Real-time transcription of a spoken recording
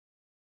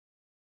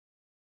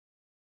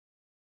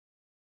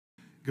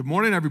Good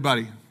morning,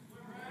 everybody.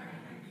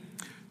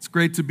 It's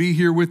great to be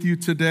here with you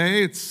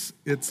today. It's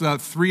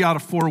 3 out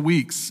of 4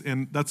 weeks,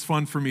 and that's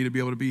fun for me to be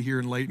able to be here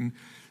in Layton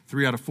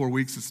 3 out of 4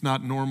 weeks. It's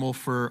not normal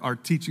for our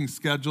teaching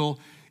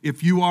schedule.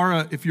 If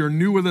you're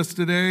new with us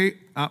today,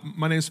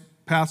 my name is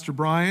Pastor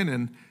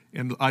Brian,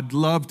 and I'd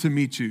love to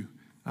meet you.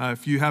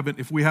 If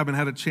we haven't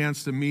had a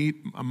chance to meet,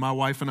 my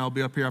wife and I'll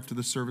be up here after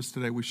the service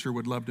today. We sure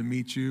would love to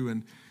meet you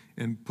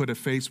and put a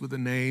face with a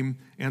name,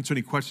 answer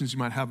any questions you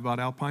might have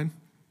about Alpine.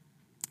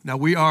 Now,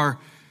 we are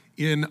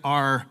in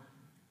our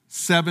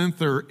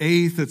 7th or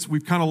 8th.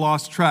 We've kind of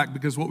lost track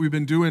because what we've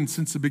been doing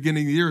since the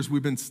beginning of the year is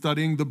we've been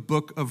studying the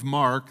book of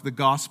Mark, the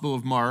Gospel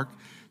of Mark.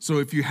 So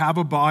if you have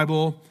a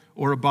Bible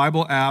or a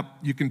Bible app,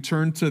 you can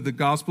turn to the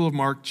Gospel of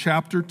Mark,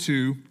 chapter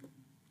 2,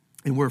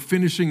 and we're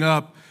finishing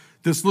up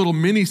this little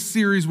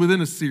mini-series within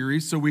a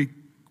series. So we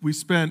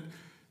spent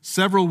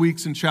several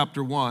weeks in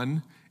chapter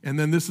 1, and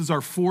then this is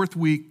our 4th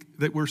week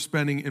that we're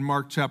spending in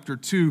Mark chapter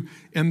 2.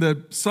 And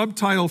the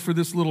subtitle for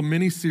this little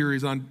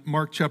mini-series on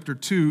Mark chapter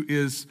 2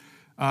 is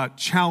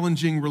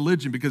Challenging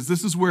Religion, because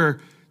this is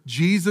where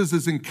Jesus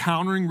is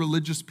encountering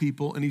religious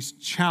people and he's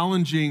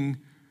challenging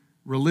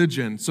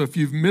religion. So if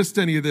you've missed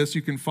any of this,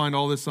 you can find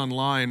all this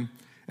online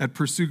at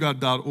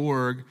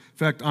pursuegod.org. In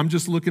fact, I'm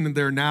just looking in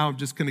there now. I'm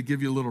just going to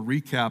give you a little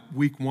recap.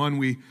 Week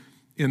 1,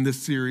 in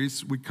this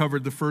series, we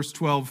covered the first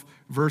 12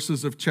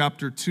 verses of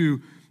chapter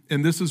 2.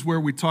 And this is where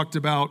we talked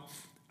about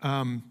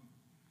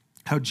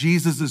how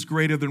Jesus is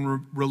greater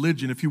than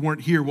religion. If you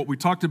weren't here, what we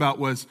talked about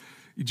was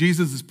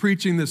Jesus is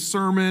preaching this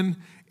sermon,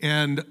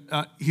 and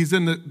he's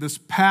in this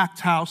packed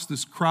house,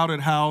 this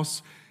crowded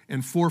house,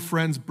 and 4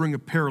 friends bring a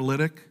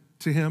paralytic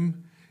to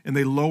him, and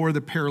they lower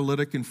the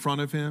paralytic in front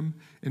of him.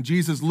 And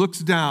Jesus looks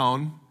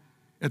down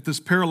at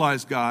this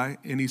paralyzed guy,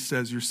 and he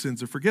says, "Your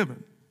sins are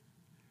forgiven."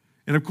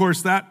 And of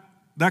course, that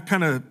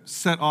kind of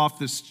set off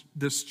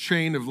this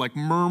chain of like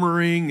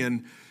murmuring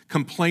and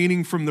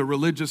complaining from the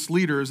religious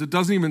leaders. It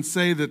doesn't even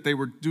say that they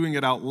were doing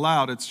it out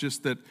loud. It's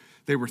just that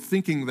they were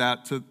thinking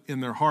that in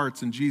their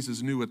hearts, and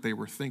Jesus knew what they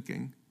were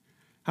thinking.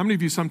 How many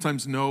of you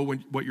sometimes know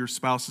what your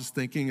spouse is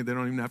thinking and they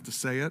don't even have to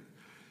say it?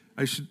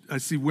 I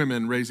see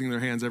women raising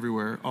their hands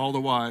everywhere, all the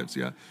wives,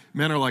 yeah.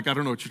 Men are like, I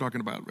don't know what you're talking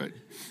about, right?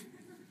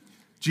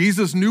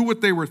 Jesus knew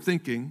what they were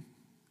thinking.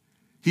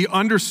 He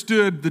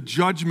understood the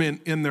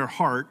judgment in their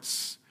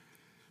hearts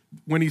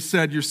when he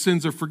said, "Your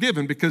sins are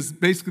forgiven," because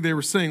basically they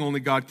were saying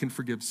only God can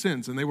forgive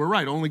sins. And they were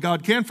right, only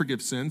God can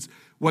forgive sins.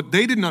 What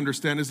they didn't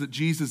understand is that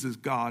Jesus is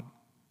God.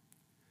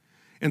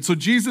 And so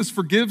Jesus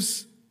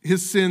forgives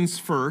his sins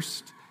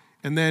first,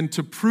 and then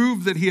to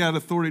prove that he had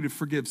authority to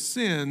forgive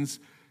sins,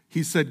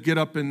 he said, "Get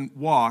up and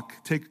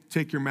walk,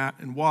 take your mat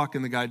and walk,"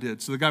 and the guy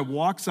did. So the guy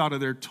walks out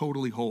of there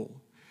totally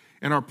whole.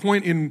 And our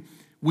point in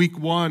week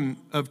 1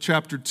 of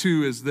chapter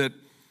 2 is that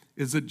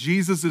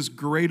Jesus is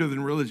greater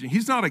than religion.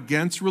 He's not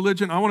against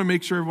religion. I want to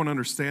make sure everyone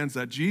understands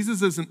that.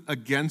 Jesus isn't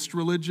against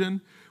religion.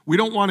 We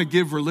don't want to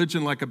give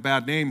religion like a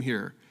bad name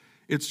here.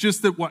 It's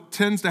just that what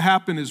tends to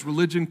happen is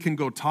religion can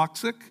go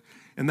toxic,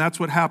 and that's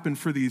what happened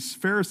for these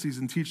Pharisees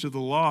and teachers of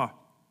the law,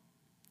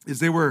 is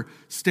they were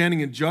standing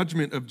in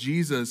judgment of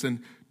Jesus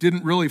and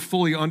didn't really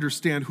fully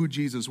understand who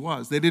Jesus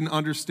was. They didn't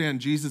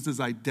understand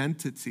Jesus'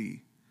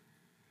 identity.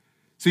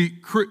 See,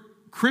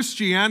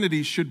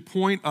 Christianity should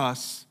point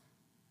us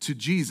to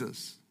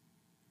Jesus.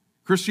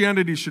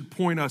 Christianity should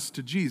point us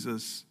to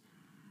Jesus.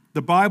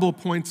 The Bible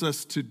points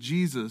us to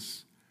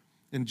Jesus,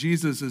 and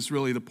Jesus is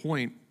really the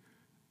point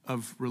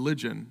of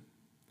religion.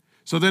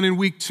 So then in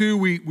week 2,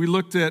 we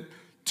looked at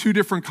 2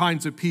 different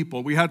kinds of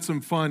people. We had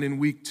some fun in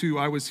week 2.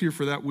 I was here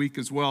for that week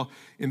as well,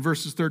 in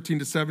verses 13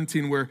 to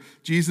 17, where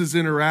Jesus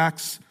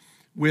interacts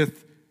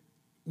with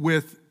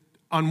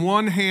on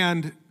one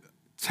hand,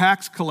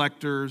 tax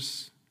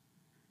collectors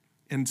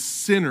and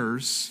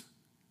sinners.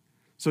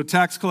 So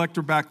tax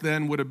collector back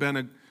then would have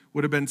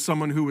been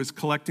someone who was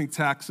collecting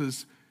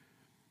taxes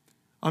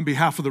on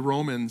behalf of the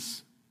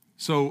Romans.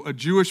 So a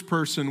Jewish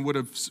person would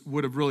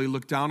have really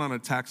looked down on a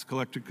tax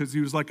collector because he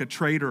was like a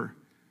traitor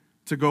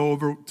to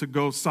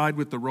go side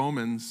with the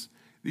Romans.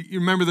 You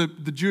remember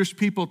the Jewish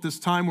people at this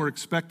time were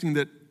expecting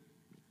that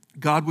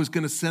God was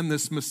going to send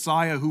this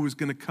Messiah who was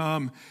going to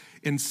come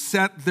and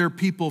set their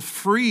people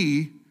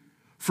free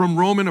from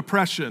Roman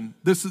oppression.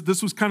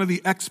 This was kind of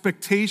the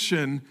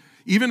expectation.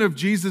 Even of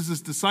Jesus'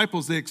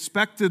 disciples, they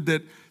expected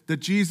that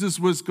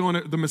Jesus was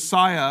the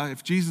Messiah,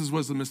 if Jesus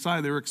was the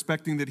Messiah, they were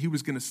expecting that he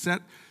was going to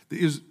set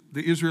the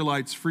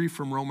Israelites free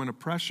from Roman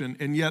oppression.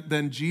 And yet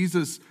then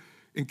Jesus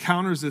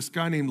encounters this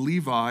guy named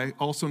Levi,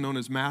 also known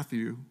as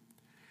Matthew,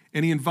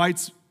 and he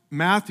invites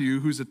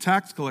Matthew, who's a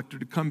tax collector,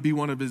 to come be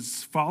one of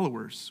his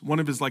followers, one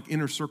of his like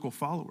inner circle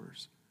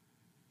followers,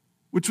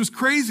 which was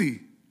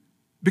crazy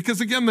because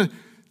again,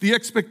 the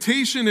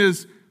expectation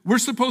is we're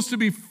supposed to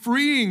be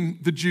freeing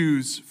the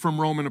Jews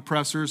from Roman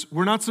oppressors.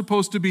 We're not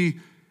supposed to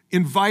be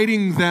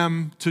inviting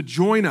them to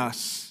join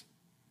us.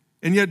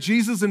 And yet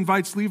Jesus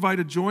invites Levi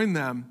to join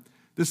them,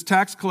 this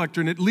tax collector.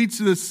 And it leads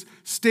to this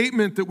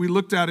statement that we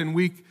looked at in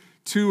week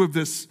 2 of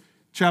this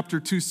chapter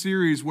 2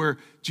 series where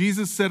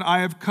Jesus said, "I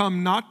have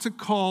come not to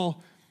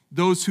call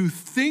those who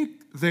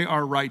think they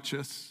are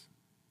righteous,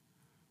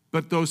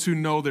 but those who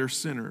know they're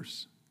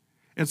sinners.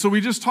 And so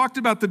we just talked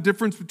about the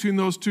difference between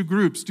those two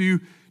groups. Do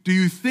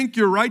you think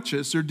you're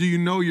righteous, or do you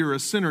know you're a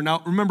sinner?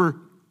 Now, remember,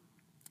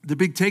 the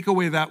big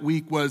takeaway that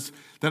week was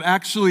that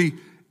actually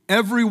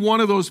every one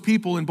of those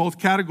people in both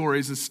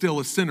categories is still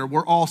a sinner.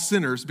 We're all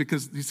sinners,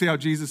 because you see how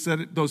Jesus said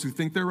it, those who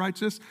think they're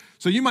righteous?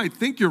 So you might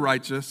think you're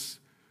righteous,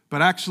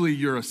 but actually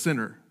you're a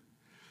sinner.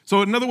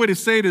 So another way to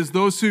say it is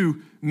those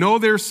who know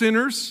they're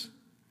sinners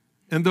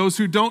and those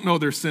who don't know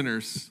they're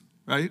sinners,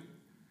 right?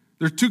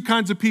 There's two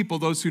kinds of people,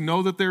 those who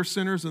know that they're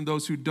sinners and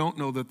those who don't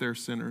know that they're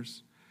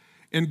sinners.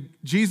 And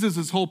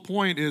Jesus' whole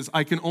point is,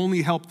 I can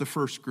only help the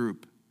first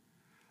group.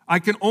 I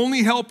can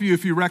only help you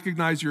if you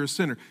recognize you're a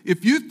sinner.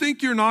 If you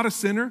think you're not a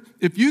sinner,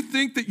 if you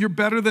think that you're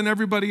better than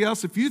everybody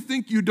else, if you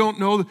think you don't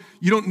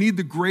need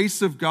the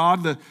grace of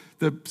God,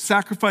 the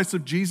sacrifice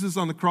of Jesus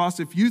on the cross,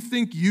 if you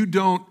think you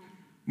don't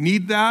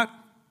need that,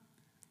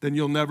 then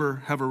you'll never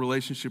have a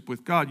relationship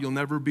with God. You'll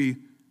never be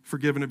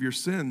forgiven of your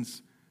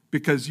sins,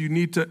 because you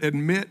need to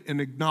admit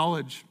and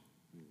acknowledge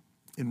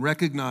and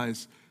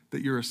recognize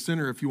that you're a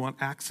sinner if you want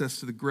access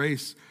to the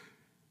grace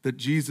that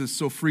Jesus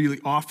so freely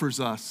offers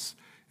us.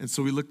 And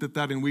so we looked at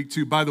that in week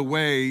 2. By the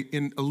way,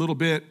 in a little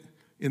bit,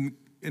 in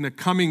a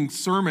coming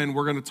sermon,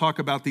 we're going to talk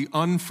about the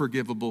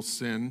unforgivable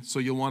sin. So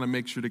you'll want to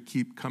make sure to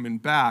keep coming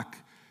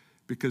back,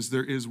 because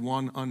there is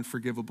one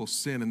unforgivable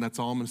sin, and that's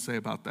all I'm going to say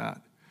about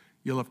that.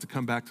 You'll have to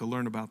come back to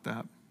learn about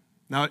that.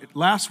 Now,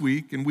 last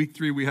week, in week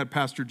 3, we had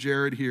Pastor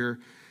Jared here,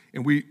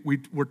 and we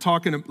were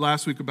talking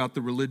last week about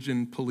the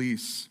religion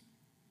police.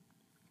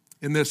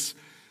 And this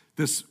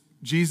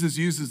Jesus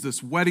uses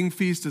this wedding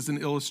feast as an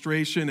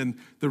illustration, and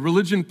the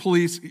religion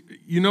police,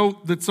 you know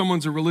that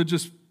someone's a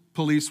religious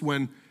police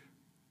when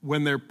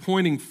they're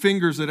pointing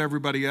fingers at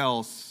everybody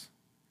else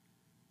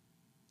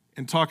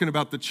and talking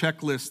about the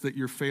checklist that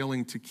you're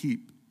failing to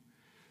keep.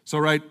 So,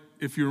 right,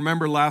 if you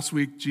remember last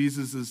week,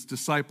 Jesus'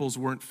 disciples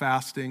weren't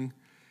fasting,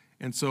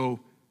 and so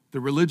the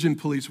religion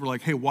police were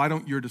like, hey, why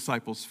don't your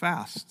disciples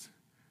fast?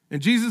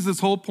 And Jesus'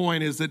 whole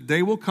point is that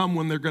they will come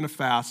when they're going to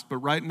fast, but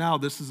right now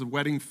this is a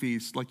wedding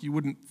feast, like you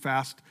wouldn't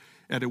fast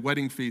at a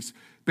wedding feast.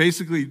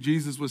 Basically,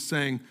 Jesus was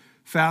saying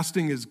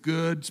fasting is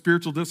good,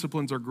 spiritual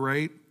disciplines are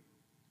great,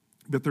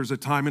 but there's a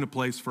time and a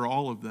place for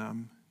all of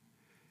them.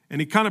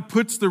 And he kind of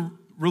puts the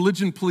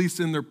religion police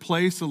in their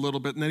place a little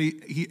bit, and then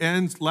he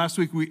ends, last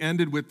week we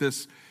ended with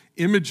this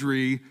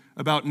imagery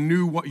about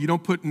you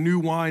don't put new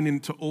wine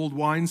into old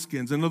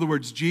wineskins. In other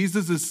words,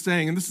 Jesus is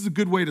saying, and this is a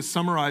good way to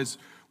summarize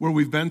where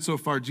we've been so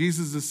far,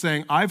 Jesus is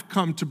saying, I've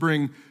come to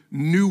bring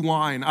new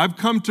wine. I've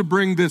come to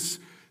bring this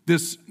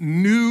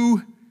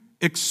new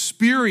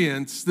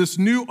experience, this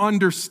new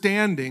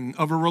understanding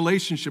of a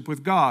relationship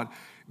with God.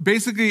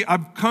 Basically,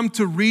 I've come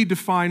to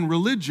redefine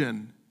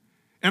religion.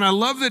 And I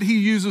love that he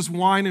uses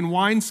wine and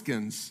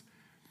wineskins,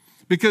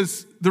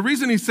 because the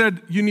reason he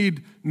said you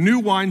need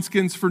new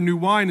wineskins for new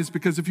wine is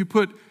because if you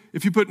put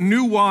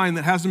new wine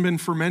that hasn't been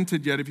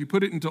fermented yet, if you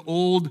put it into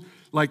old,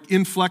 like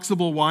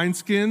inflexible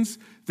wineskins,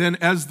 then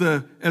as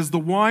the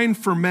wine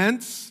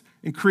ferments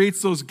and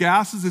creates those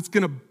gases, it's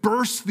going to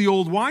burst the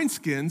old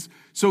wineskins.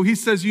 So he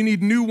says you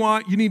need new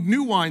wine. You need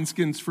new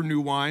wineskins for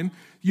new wine.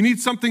 You need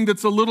something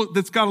that's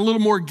got a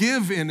little more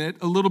give in it,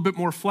 a little bit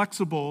more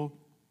flexible.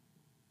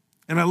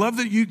 And I love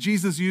that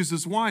Jesus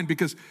uses wine,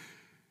 because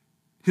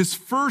his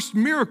first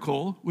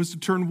miracle was to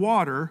turn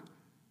water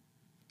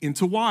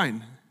into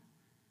wine.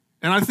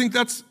 And I think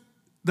that's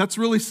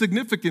really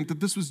significant, that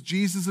this was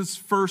Jesus'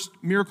 first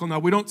miracle. Now,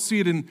 we don't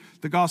see it in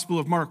the Gospel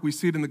of Mark. We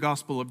see it in the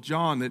Gospel of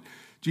John, that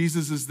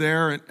Jesus is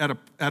there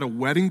at a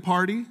wedding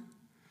party.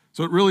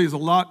 So it really is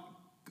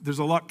there's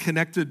a lot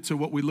connected to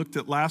what we looked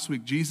at last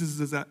week. Jesus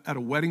is at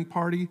a wedding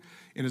party,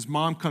 and his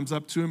mom comes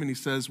up to him and he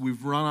says,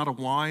 we've run out of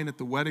wine at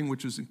the wedding,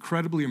 which is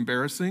incredibly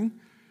embarrassing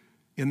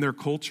in their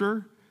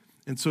culture.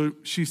 And so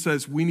she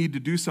says, we need to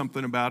do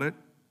something about it,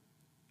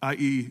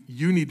 i.e.,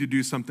 you need to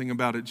do something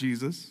about it,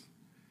 Jesus.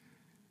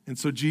 And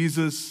so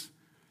Jesus,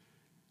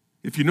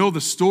 if you know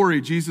the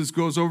story, Jesus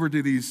goes over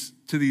to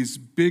these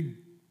big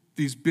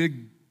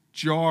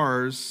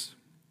jars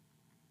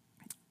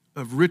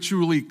of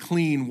ritually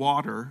clean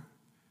water.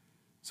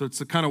 So it's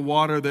the kind of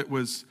water that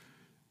was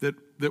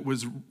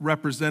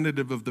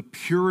representative of the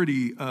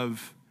purity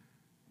of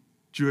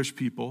Jewish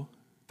people,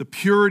 the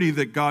purity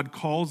that God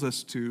calls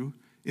us to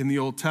in the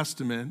Old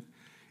Testament.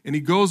 And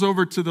he goes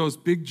over to those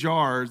big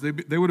jars.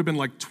 They would have been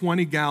like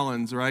 20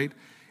 gallons, right?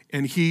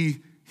 And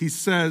he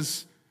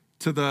says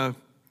to the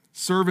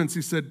servants,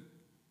 he said,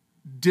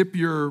 dip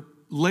your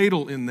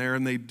ladle in there,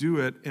 and they do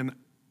it, and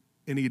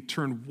he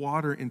turned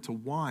water into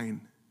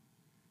wine.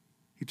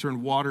 He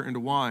turned water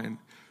into wine.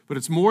 But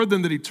it's more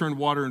than that he turned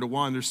water into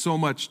wine. There's so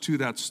much to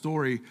that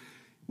story.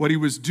 What he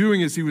was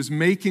doing is he was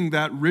making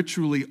that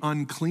ritually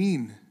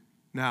unclean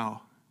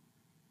now.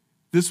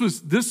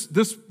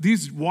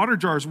 These water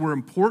jars were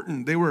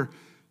important.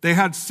 They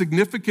had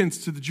significance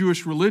to the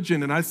Jewish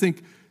religion, and I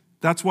think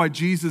that's why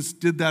Jesus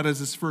did that as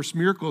his first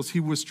miracles. He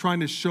was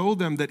trying to show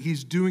them that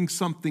he's doing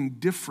something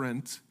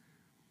different,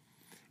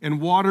 and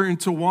water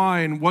into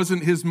wine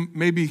wasn't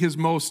maybe his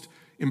most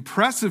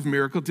impressive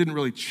miracle. It didn't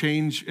really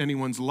change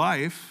anyone's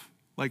life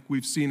like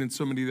we've seen in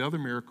so many of the other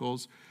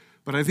miracles.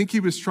 But I think he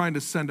was trying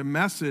to send a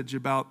message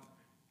about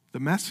the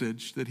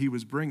message that he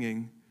was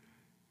bringing,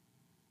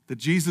 that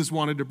Jesus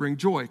wanted to bring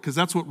joy, because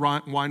that's what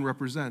wine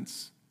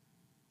represents,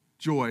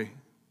 joy.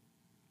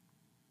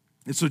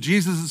 And so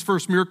Jesus'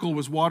 first miracle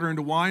was water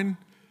into wine,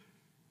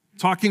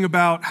 talking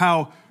about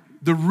how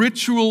the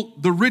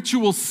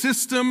ritual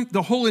system,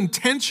 the whole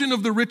intention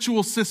of the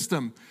ritual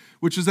system,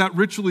 which is that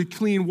ritually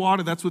clean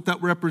water, that's what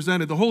that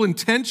represented. The whole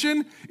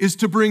intention is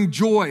to bring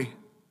joy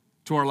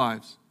to our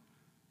lives.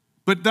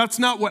 But that's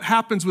not what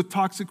happens with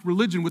toxic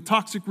religion. With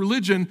toxic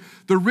religion,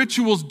 the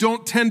rituals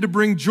don't tend to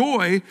bring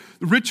joy.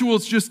 The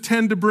rituals just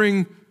tend to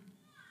bring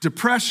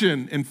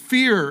depression and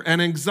fear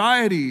and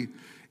anxiety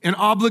and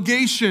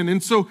obligation.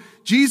 And so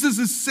Jesus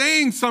is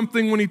saying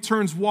something when he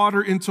turns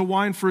water into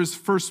wine for his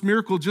first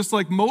miracle, just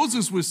like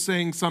Moses was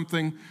saying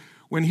something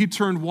when he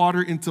turned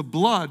water into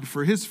blood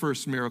for his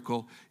first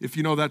miracle. If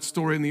you know that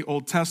story in the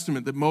Old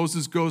Testament, that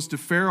Moses goes to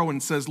Pharaoh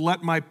and says,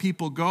 "Let my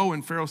people go."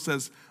 And Pharaoh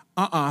says,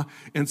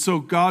 And so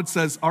God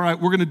says, all right,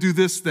 we're going to do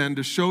this then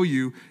to show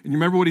you. And you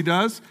remember what he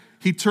does?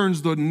 He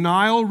turns the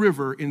Nile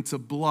River into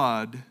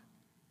blood,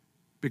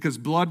 because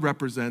blood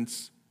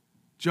represents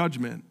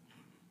judgment.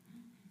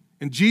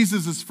 And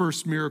Jesus'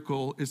 first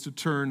miracle is to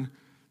turn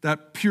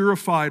that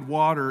purified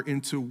water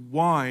into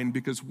wine,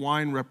 because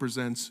wine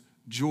represents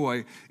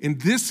joy.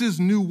 And this is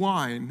new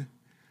wine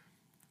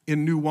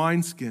in new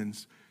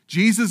wineskins.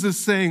 Jesus is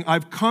saying,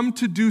 I've come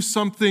to do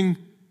something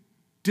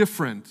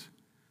different.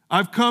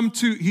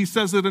 He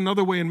says it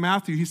another way in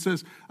Matthew. He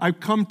says,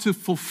 I've come to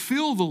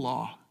fulfill the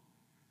law,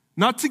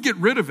 not to get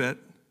rid of it,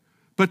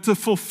 but to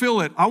fulfill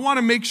it. I want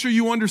to make sure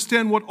you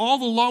understand what all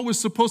the law was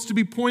supposed to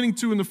be pointing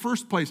to in the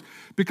first place,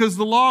 because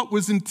the law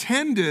was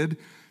intended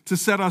to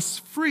set us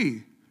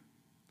free.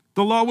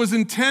 The law was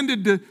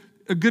intended to,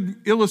 a good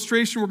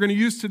illustration we're going to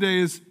use today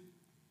is,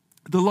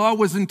 the law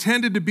was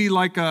intended to be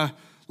like a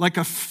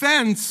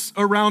fence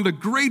around a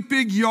great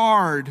big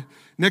yard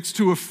next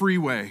to a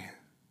freeway.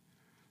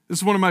 This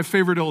is one of my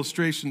favorite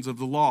illustrations of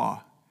the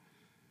law.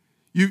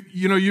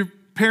 You know, your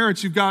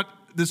parents, you've got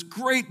this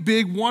great,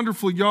 big,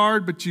 wonderful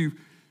yard,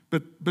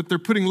 but they're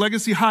putting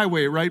Legacy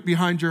Highway right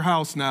behind your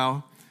house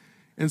now.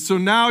 And so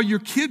now your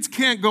kids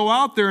can't go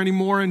out there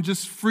anymore and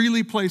just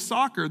freely play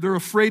soccer. They're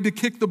afraid to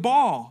kick the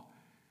ball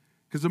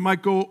because it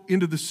might go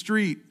into the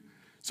street.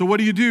 So what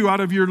do?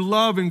 Out of your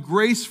love and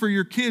grace for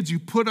your kids, you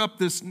put up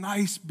this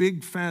nice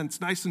big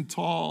fence, nice and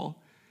tall.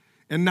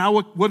 And now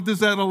what does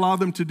that allow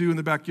them to do in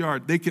the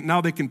backyard? They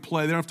can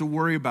play. They don't have to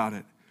worry about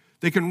it.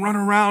 They can run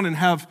around and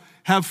have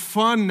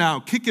fun now,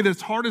 kick it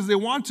as hard as they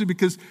want to,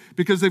 because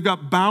they've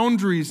got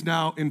boundaries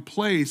now in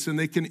place, and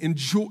they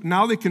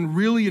can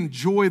really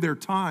enjoy their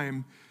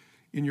time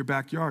in your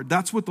backyard.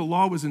 That's what the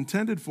law was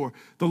intended for.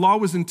 The law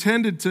was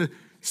intended to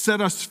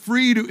set us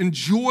free to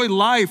enjoy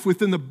life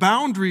within the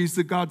boundaries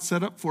that God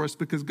set up for us,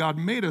 because God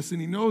made us and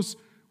he knows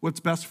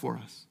what's best for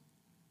us.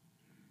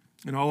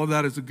 And all of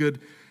that is a good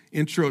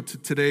intro to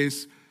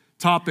today's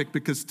topic,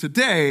 because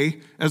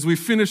today, as we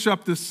finish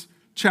up this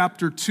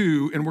chapter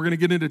 2, and we're going to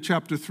get into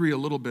chapter 3 a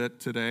little bit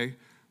today,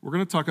 we're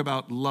going to talk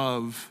about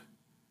love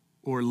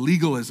or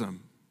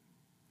legalism.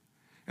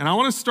 And I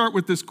want to start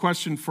with this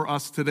question for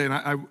us today, and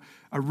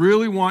I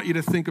really want you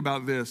to think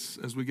about this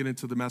as we get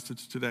into the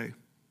message today.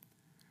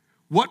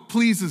 What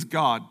pleases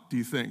God, do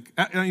you think?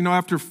 You know,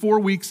 after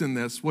 4 weeks in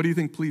this, what do you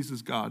think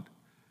pleases God?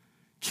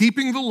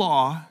 Keeping the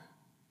law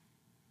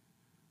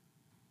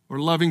or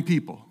loving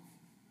people?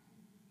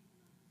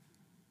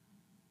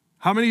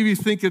 How many of you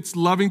think it's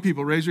loving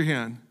people? Raise your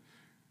hand.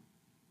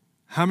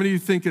 How many of you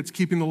think it's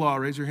keeping the law?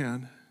 Raise your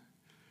hand.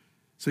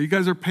 So you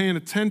guys are paying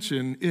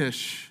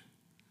attention-ish.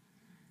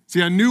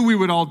 See, I knew we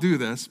would all do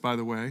this, by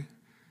the way,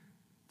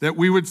 that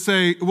we would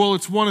say, well,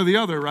 it's one or the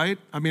other, right?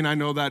 I mean, I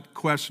know that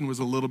question was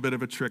a little bit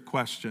of a trick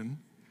question,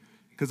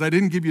 because I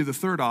didn't give you the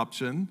third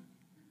option.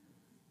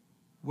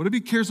 What if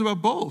he cares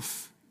about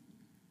both?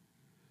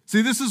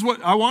 See, this is what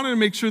I wanted to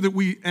make sure that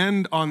we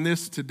end on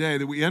this today,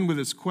 that we end with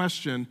this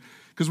question,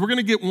 because we're going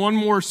to get one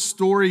more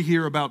story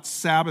here about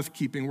Sabbath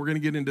keeping. We're going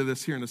to get into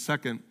this here in a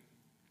second.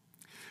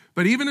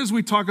 But even as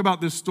we talk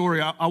about this story,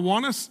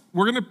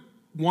 we're going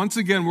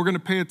to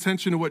pay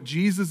attention to what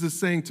Jesus is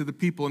saying to the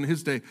people in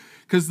his day.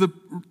 Because the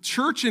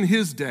church in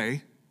his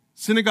day,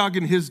 synagogue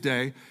in his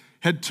day,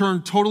 had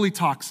turned totally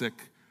toxic,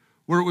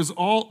 where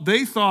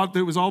they thought that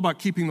it was all about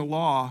keeping the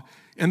law,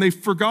 and they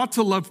forgot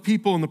to love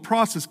people in the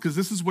process, because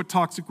this is what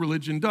toxic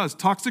religion does.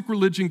 Toxic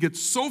religion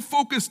gets so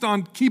focused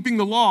on keeping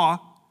the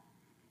law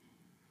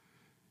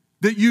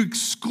that you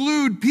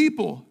exclude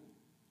people.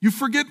 You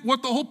forget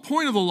what the whole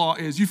point of the law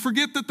is. You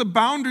forget that the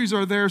boundaries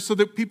are there so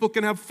that people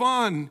can have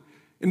fun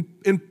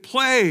and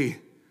play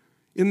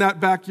in that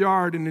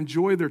backyard and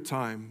enjoy their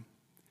time.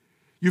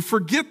 You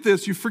forget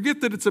this. You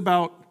forget that it's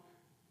about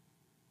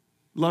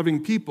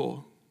loving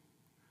people.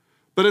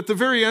 But at the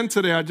very end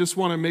today, I just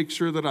want to make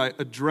sure that I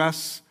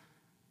address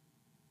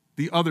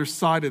the other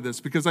side of this,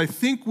 because I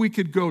think we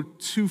could go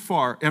too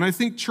far, and I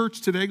think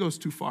church today goes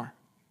too far.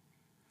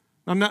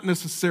 Now, not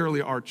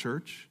necessarily our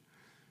church.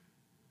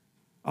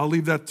 I'll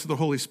leave that to the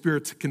Holy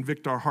Spirit to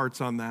convict our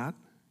hearts on that.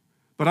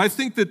 But I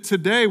think that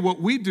today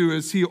what we do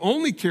is he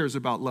only cares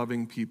about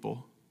loving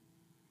people.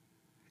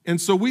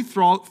 And so we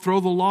throw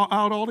the law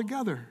out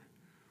altogether.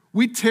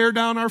 We tear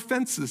down our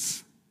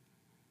fences.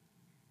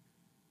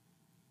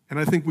 And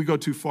I think we go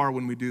too far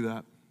when we do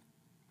that.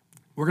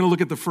 We're going to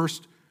look at the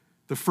first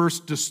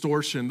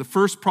distortion. The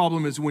first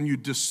problem is when you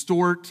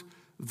distort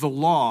the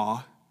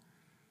law,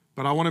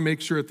 but I want to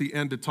make sure at the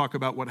end to talk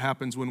about what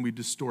happens when we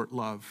distort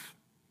love,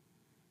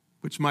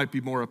 which might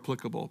be more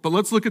applicable. But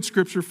let's look at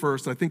Scripture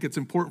first. I think it's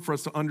important for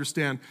us to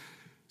understand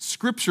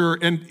Scripture.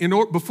 And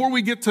before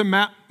we get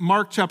to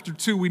Mark chapter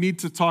 2, we need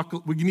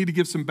to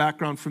give some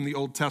background from the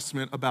Old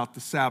Testament about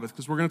the Sabbath,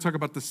 because we're going to talk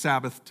about the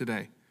Sabbath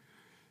today.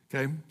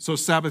 Okay? So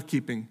Sabbath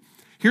keeping.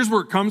 Here's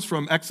where it comes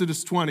from,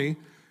 Exodus 20.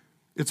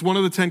 It's one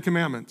of the 10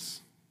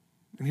 Commandments.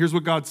 And here's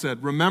what God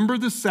said: remember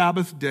the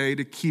Sabbath day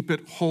to keep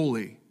it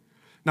holy.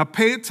 Now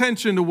pay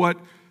attention to what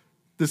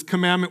this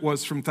commandment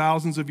was from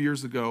thousands of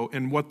years ago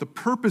and what the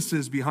purpose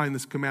is behind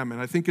this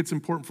commandment. I think it's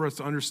important for us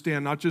to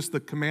understand not just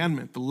the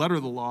commandment, the letter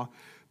of the law,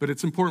 but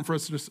it's important for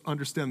us to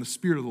understand the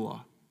spirit of the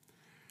law.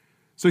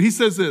 So he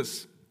says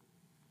this: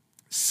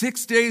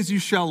 6 days you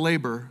shall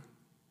labor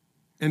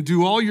and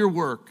do all your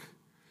work,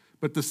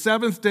 but the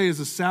seventh day is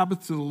a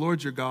Sabbath to the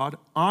Lord your God.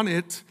 On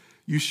it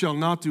you shall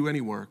not do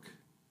any work.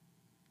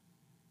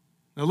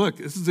 Now look,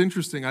 this is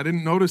interesting. I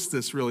didn't notice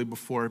this really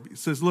before. It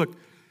says, look,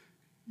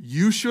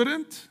 you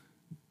shouldn't,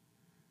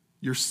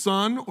 your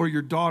son or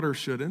your daughter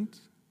shouldn't,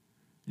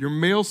 your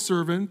male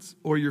servant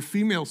or your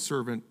female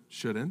servant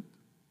shouldn't,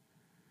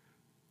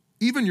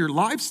 even your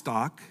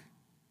livestock,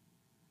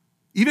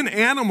 even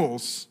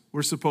animals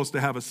were supposed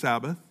to have a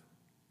Sabbath.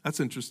 That's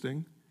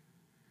interesting.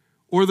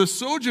 Or the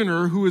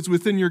sojourner who is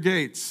within your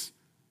gates,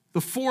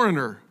 the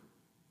foreigner,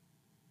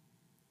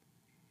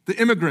 the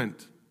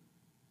immigrant.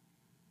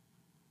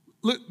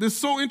 Look, it's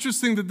so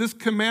interesting that this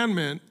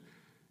commandment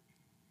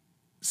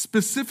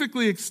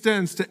specifically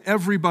extends to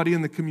everybody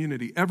in the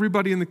community.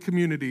 Everybody in the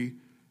community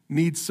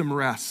needs some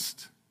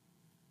rest.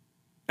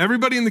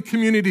 Everybody in the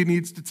community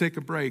needs to take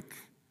a break.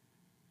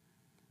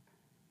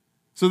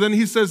 So then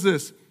he says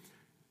this: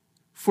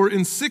 for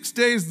in 6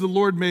 days the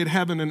Lord made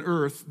heaven and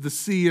earth, the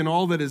sea and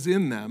all that is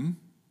in them,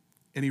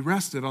 and he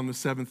rested on the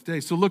seventh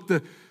day. So look,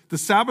 the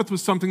Sabbath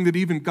was something that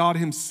even God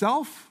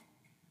himself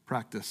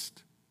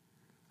practiced.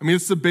 I mean,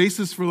 it's the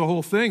basis for the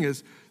whole thing.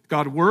 Is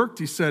God worked,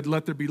 he said,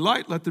 let there be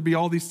light, let there be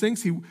all these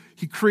things.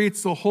 He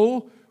creates the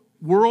whole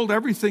world,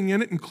 everything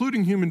in it,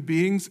 including human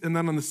beings. And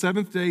then on the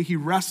seventh day, he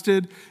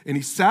rested and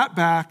he sat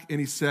back and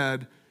he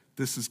said,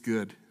 this is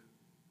good.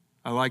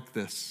 I like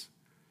this.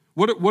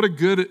 What a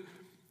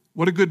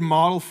good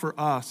model for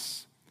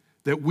us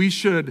that we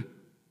should,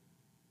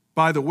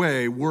 by the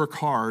way, work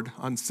hard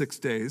on 6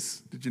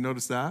 days. Did you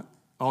notice that?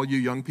 All you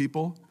young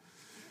people?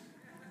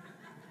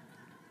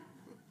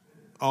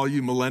 All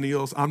you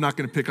millennials. I'm not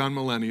going to pick on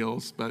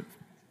millennials, but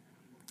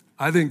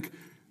I think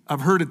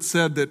I've heard it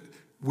said that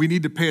we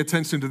need to pay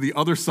attention to the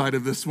other side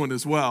of this one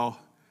as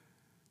well.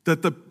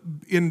 That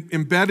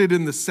embedded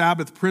in the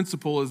Sabbath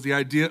principle is the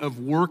idea of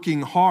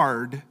working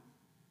hard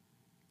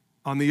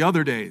on the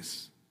other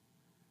days.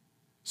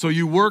 So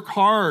you work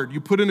hard, you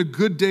put in a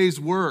good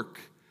day's work,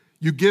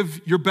 you give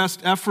your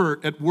best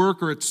effort at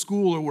work or at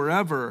school or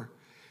wherever,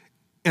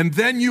 and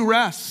then you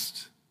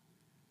rest.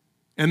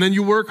 And then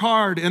you work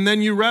hard, and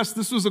then you rest.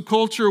 This was a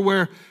culture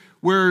where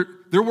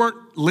there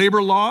weren't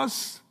labor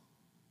laws,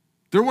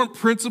 there weren't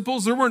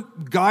principles, there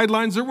weren't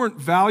guidelines, there weren't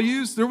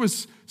values. There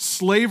was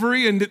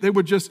slavery, and they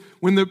would just,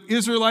 when the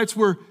Israelites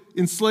were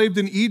enslaved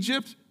in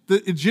Egypt,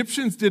 the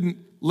Egyptians didn't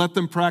let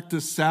them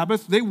practice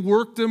Sabbath. They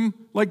worked them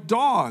like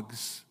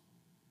dogs.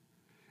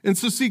 And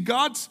so see,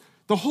 the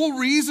whole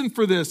reason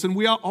for this, and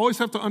we always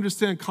have to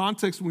understand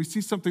context when we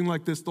see something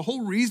like this, the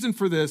whole reason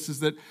for this is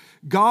that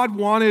God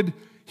wanted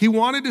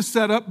to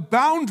set up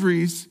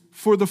boundaries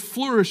for the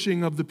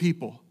flourishing of the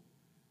people.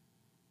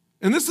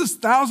 And this is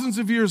thousands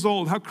of years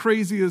old. How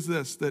crazy is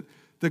this,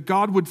 that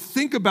God would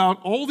think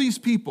about all these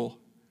people?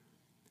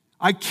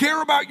 I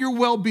care about your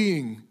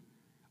well-being.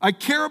 I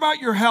care about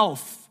your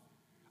health.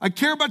 I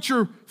care about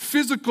your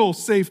physical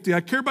safety.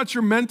 I care about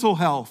your mental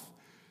health.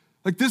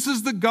 Like, this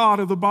is the God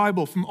of the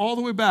Bible from all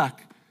the way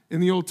back in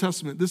the Old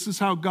Testament. This is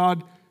how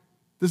God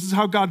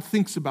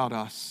thinks about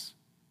us.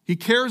 He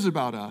cares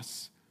about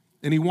us.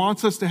 And he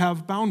wants us to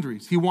have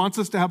boundaries. He wants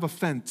us to have a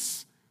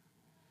fence.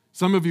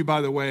 Some of you, by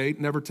the way,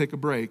 never take a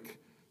break.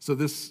 So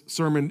this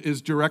sermon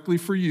is directly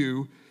for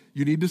you.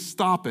 You need to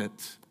stop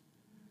it,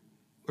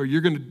 or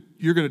you're going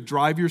to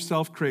drive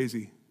yourself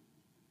crazy.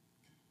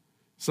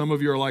 Some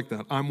of you are like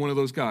that. I'm one of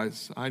those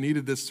guys. I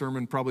needed this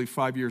sermon probably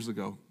 5 years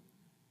ago.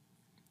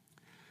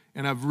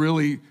 And I've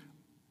really,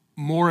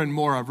 more and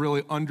more, I've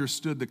really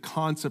understood the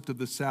concept of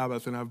the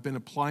Sabbath, and I've been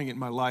applying it in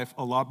my life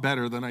a lot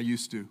better than I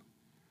used to.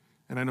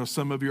 And I know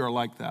some of you are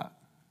like that.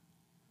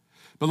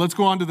 But let's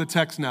go on to the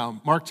text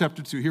now. Mark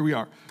chapter 2, here we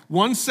are.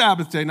 One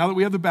Sabbath day, now that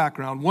we have the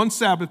background, one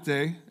Sabbath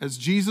day, as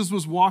Jesus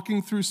was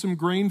walking through some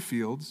grain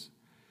fields,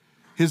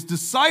 his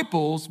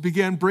disciples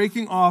began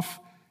breaking off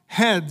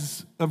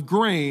heads of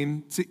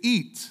grain to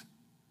eat.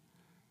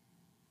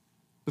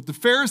 But the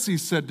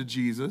Pharisees said to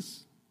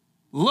Jesus,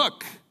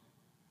 "Look,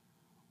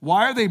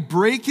 why are they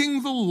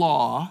breaking the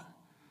law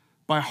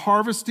by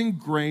harvesting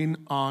grain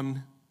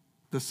on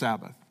the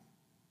Sabbath?"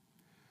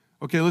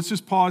 Okay, let's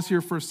just pause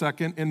here for a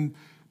second. And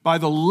by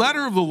the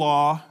letter of the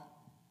law,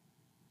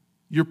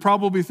 you're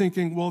probably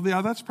thinking, well,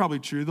 yeah, that's probably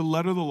true. The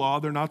letter of the law,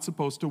 they're not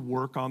supposed to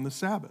work on the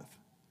Sabbath.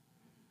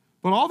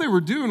 But all they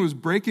were doing was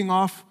breaking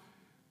off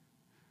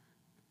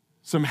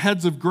some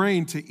heads of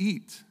grain to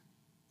eat.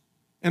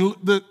 And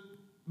the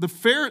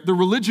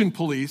religion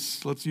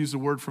police, let's use a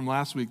word from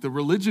last week, the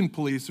religion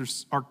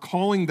police are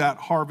calling that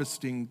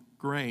harvesting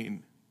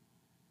grain.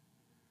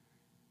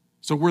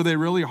 So were they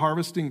really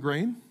harvesting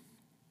grain?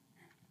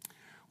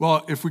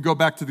 Well, if we go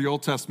back to the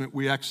Old Testament,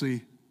 we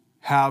actually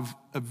have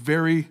a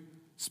very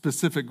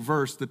specific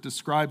verse that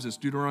describes this.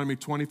 Deuteronomy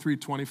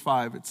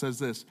 23:25, it says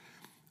this: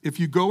 "If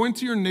you go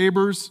into your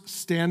neighbor's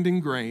standing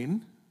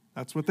grain,"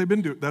 that's what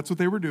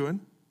they were doing,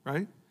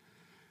 right?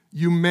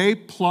 "You may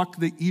pluck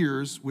the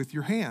ears with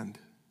your hand."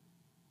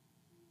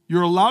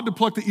 You're allowed to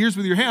pluck the ears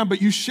with your hand,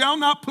 but you shall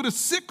not put a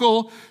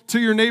sickle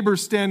to your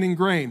neighbor's standing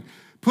grain.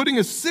 Putting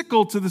a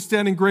sickle to the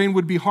standing grain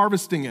would be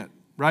harvesting it,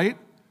 right?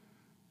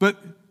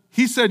 But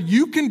he said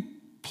you can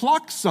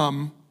pluck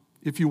some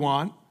if you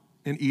want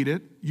and eat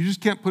it. You just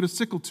can't put a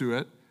sickle to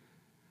it.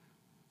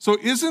 So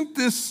isn't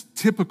this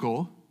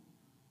typical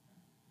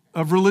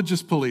of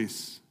religious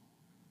police?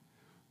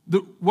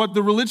 What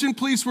the religion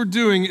police were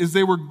doing is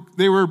they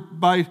were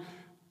by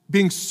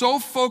being so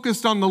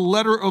focused on the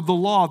letter of the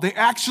law, they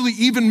actually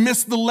even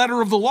missed the letter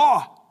of the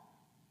law.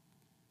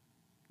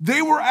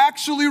 They were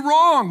actually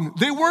wrong.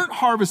 They weren't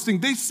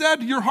harvesting. They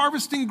said you're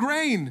harvesting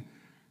grain,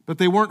 but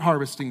they weren't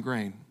harvesting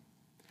grain.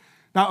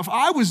 Now, if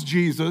I was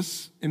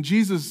Jesus, and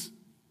Jesus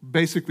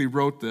basically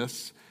wrote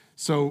this,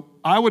 so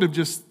I would have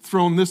just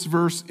thrown this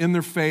verse in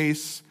their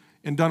face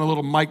and done a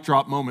little mic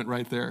drop moment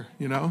right there,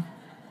 you know?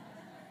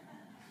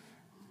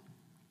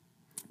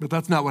 But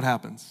that's not what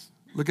happens.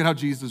 Look at how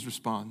Jesus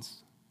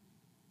responds.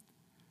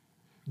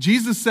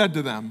 Jesus said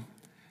to them,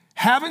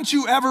 "Haven't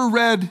you ever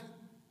read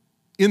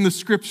in the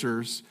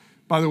scriptures,"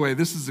 by the way,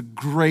 this is a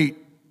great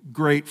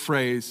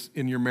phrase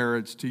in your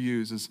marriage to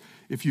use, is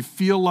if you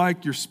feel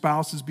like your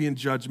spouse is being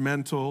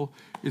judgmental,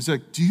 is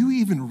like, "Do you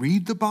even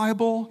read the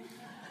Bible?"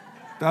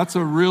 That's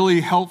a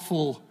really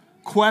helpful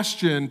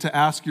question to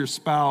ask your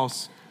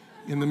spouse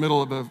in the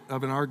middle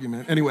of an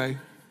argument. Anyway,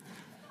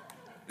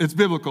 it's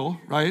biblical,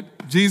 right?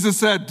 Jesus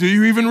said, "Do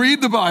you even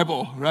read the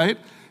Bible?" Right?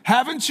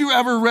 Haven't you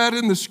ever read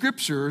in the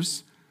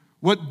scriptures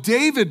what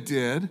David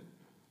did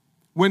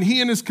when he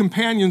and his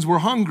companions were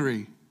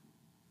hungry?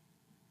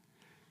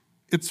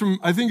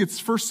 I think it's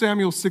 1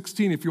 Samuel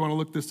 16, if you want to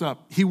look this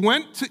up. He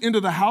went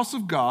into the house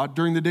of God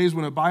during the days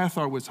when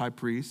Abiathar was high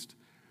priest.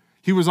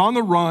 He was on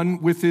the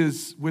run with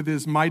his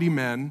mighty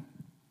men,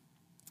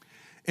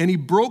 and he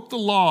broke the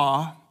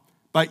law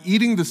by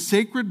eating the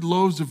sacred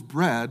loaves of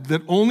bread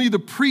that only the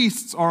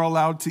priests are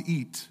allowed to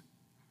eat.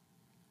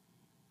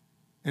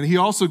 And he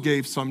also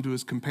gave some to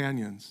his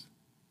companions.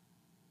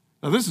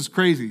 Now, this is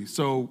crazy.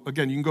 So,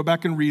 again, you can go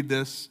back and read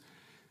this.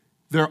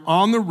 They're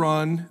on the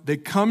run. They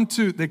come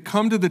to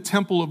the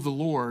temple of the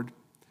Lord,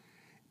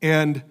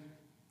 and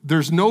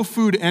there's no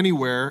food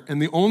anywhere, and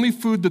the only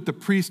food that the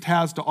priest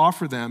has to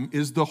offer them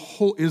is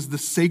the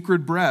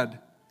sacred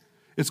bread.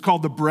 It's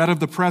called the bread of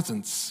the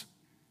presence.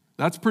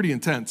 That's pretty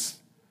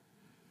intense.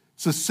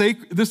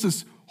 This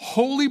is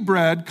holy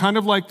bread, kind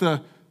of like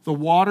the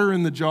water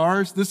in the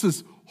jars. This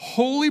is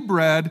holy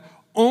bread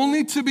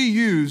only to be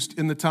used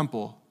in the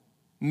temple,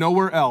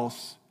 nowhere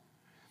else.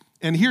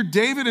 And here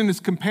David and his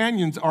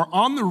companions are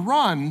on the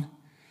run,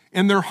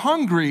 and they're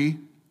hungry,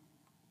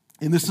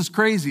 and this is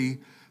crazy.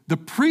 The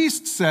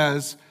priest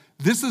says,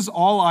 "This is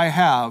all I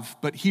have,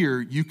 but here,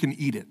 you can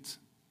eat it."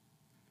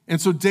 And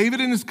so David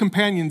and his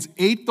companions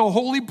ate the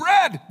holy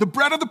bread, the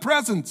bread of the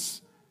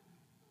presence.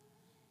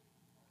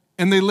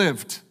 And they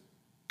lived.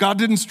 God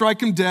didn't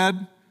strike him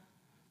dead.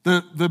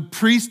 The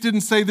priest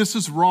didn't say this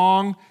is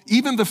wrong.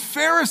 Even the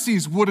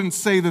Pharisees wouldn't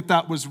say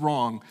that was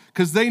wrong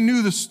because they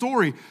knew the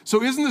story.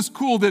 So isn't this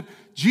cool that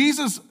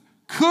Jesus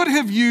could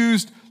have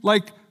used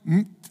like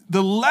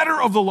the letter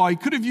of the law? He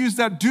could have used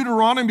that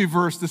Deuteronomy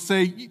verse to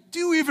say, "Do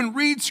you even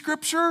read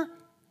scripture?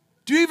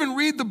 Do you even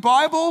read the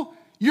Bible?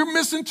 You're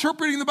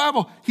misinterpreting the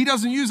Bible." He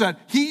doesn't use that.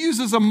 He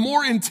uses a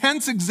more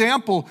intense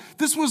example.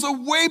 This was a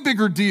way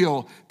bigger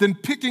deal than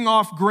picking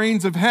off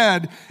grains of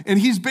head. And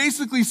he's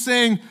basically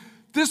saying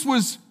this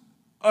was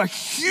a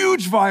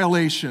huge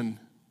violation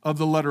of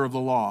the letter of the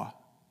law.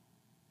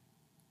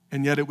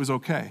 And yet it was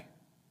okay.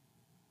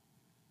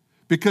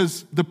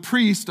 Because the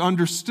priest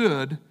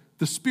understood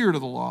the spirit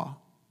of the law.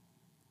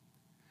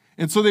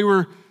 And so they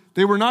were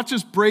not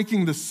just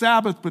breaking the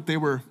Sabbath, but they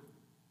were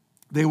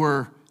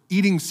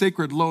eating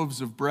sacred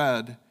loaves of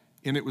bread,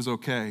 and it was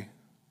okay.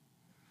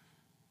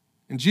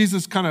 And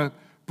Jesus kind of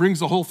brings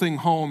the whole thing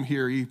home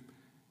here.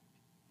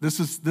 This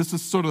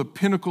is sort of the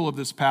pinnacle of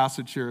this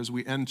passage here as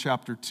we end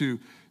chapter 2.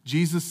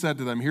 Jesus said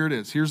to them, here it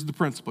is. Here's the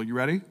principle. You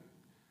ready?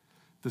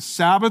 The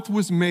Sabbath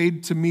was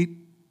made to meet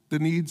the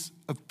needs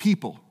of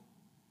people,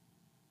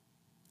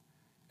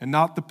 and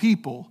not the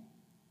people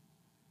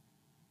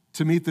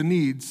to meet the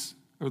needs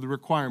or the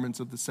requirements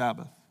of the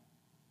Sabbath.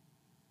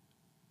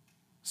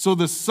 So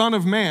the Son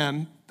of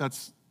Man,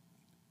 that's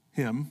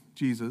him,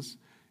 Jesus,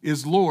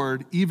 is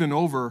Lord even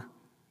over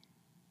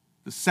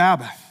the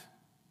Sabbath.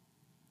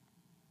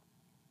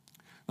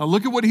 Now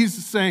look at what he's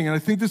saying, and I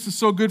think this is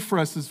so good for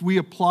us as we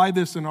apply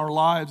this in our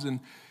lives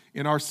and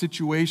in our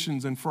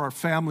situations and for our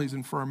families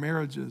and for our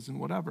marriages and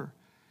whatever.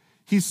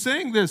 He's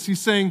saying this, he's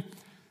saying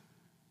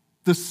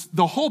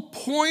the whole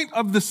point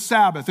of the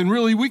Sabbath, and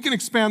really we can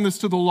expand this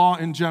to the law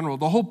in general,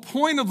 the whole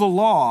point of the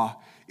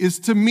law is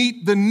to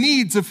meet the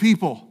needs of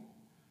people.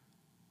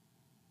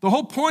 The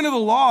whole point of the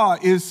law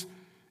is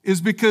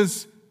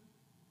because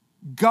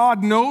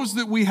God knows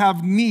that we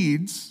have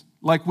needs,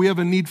 like we have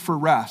a need for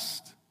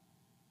rest.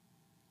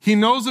 He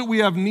knows that we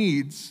have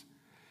needs,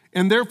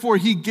 and therefore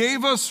he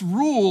gave us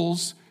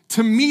rules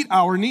to meet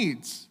our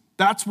needs.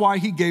 That's why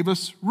he gave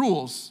us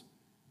rules.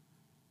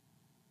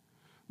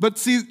 But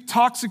see,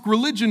 toxic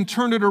religion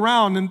turned it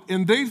around,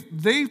 and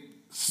they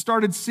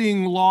started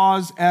seeing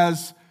laws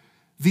as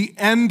the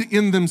end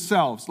in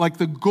themselves. Like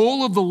the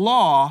goal of the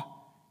law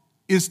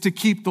is to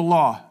keep the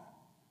law.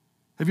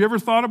 Have you ever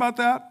thought about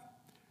that?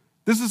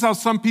 This is how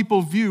some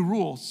people view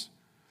rules.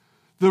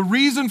 The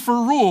reason for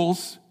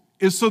rules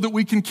is so that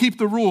we can keep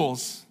the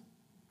rules,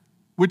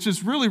 which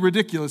is really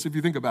ridiculous if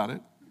you think about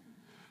it.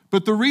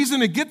 But the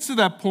reason it gets to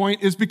that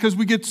point is because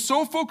we get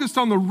so focused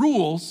on the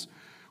rules,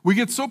 we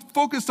get so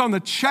focused on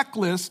the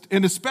checklist,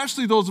 and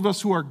especially those of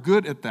us who are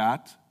good at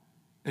that,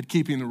 at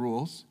keeping the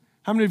rules.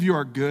 How many of you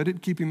are good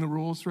at keeping the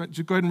rules? Right?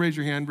 Just go ahead and raise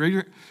your hand.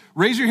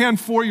 Raise your hand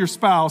for your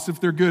spouse if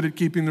they're good at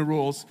keeping the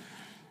rules.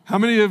 How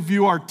many of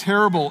you are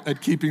terrible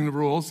at keeping the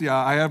rules? Yeah,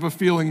 I have a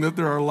feeling that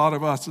there are a lot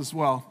of us as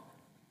well.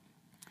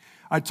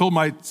 I told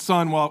my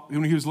son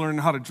when he was learning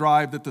how to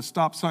drive that the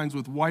stop signs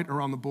with white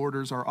around the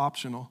borders are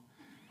optional.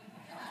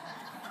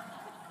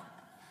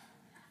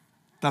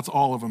 That's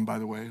all of them, by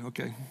the way.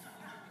 Okay.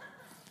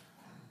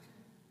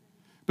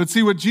 But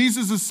see, what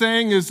Jesus is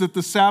saying is that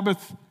the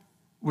Sabbath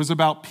was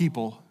about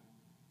people.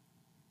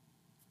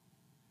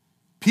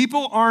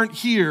 People aren't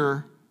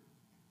here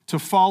to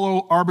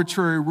follow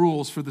arbitrary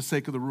rules for the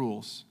sake of the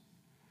rules.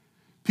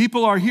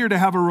 People are here to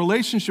have a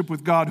relationship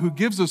with God who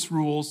gives us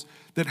rules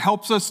that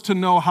helps us to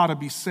know how to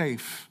be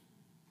safe,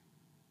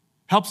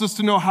 helps us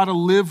to know how to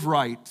live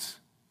right,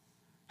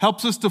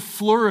 helps us to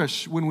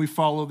flourish when we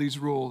follow these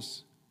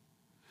rules.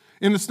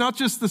 And it's not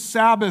just the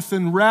Sabbath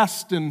and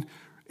rest and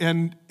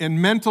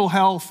mental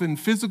health and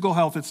physical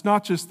health. It's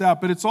not just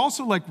that, but it's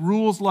also like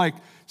rules like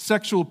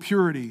sexual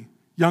purity,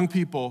 young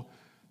people.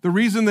 The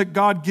reason that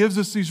God gives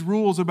us these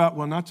rules about,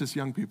 well, not just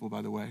young people,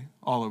 by the way,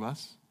 all of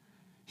us.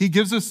 He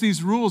gives us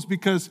these rules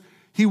because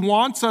he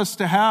wants us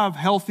to have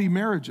healthy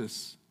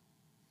marriages.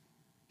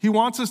 He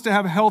wants us to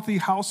have healthy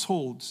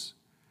households.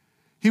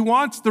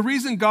 The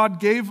reason God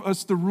gave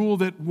us the rule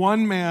that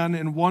one man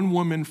and one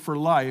woman for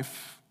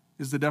life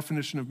is the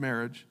definition of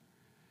marriage,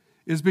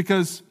 is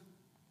because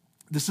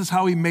this is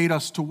how he made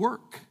us to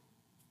work.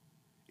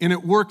 And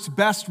it works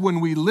best when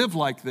we live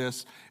like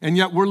this, and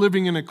yet we're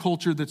living in a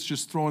culture that's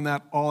just throwing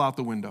that all out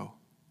the window.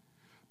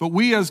 But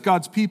we as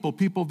God's people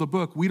of the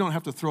book, we don't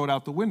have to throw it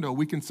out the window.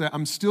 We can say,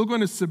 I'm still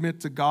going to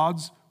submit to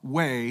God's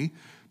way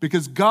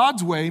because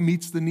God's way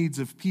meets the needs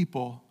of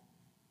people.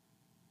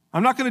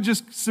 I'm not going to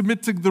just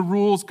submit to the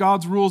rules,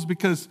 God's rules,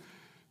 because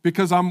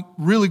I'm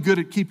really good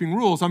at keeping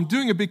rules. I'm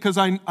doing it because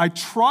I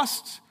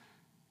trust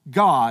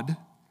God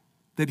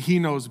that he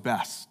knows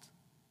best.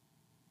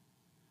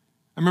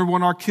 I remember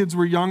when our kids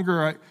were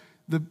younger,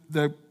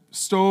 the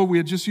stove, we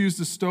had just used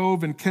the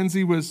stove, and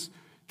Kenzie was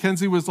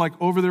like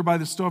over there by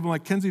the stove. I'm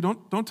like, Kenzie,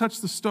 don't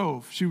touch the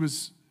stove. She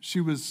was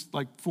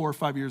like 4 or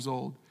 5 years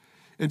old.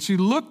 And she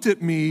looked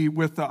at me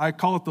with I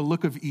call it the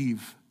look of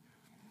Eve.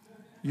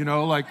 You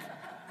know, like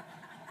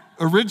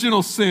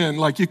original sin.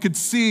 Like you could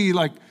see,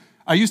 like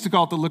I used to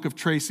call it the look of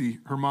Tracy,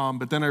 her mom,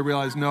 but then I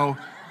realized, no,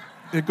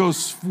 it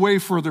goes way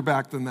further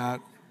back than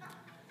that.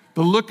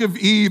 The look of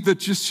Eve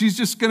that she's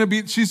just going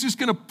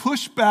to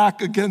push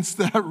back against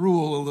that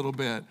rule a little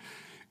bit.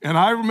 And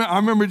I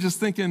remember just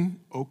thinking,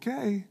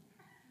 okay,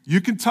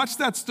 you can touch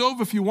that stove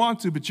if you want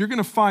to, but you're going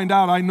to find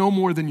out I know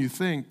more than you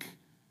think.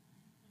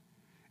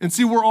 And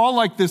see, we're all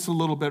like this a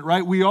little bit,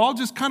 right? We all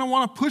just kind of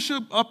want to push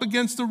up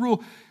against the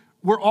rule.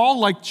 We're all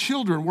like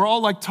children. We're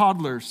all like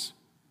toddlers.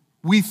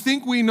 We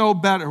think we know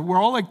better.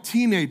 We're all like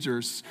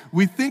teenagers.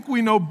 We think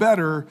we know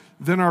better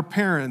than our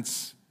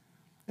parents.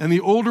 And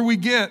the older we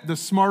get, the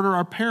smarter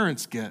our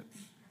parents get,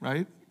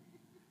 right?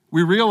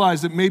 We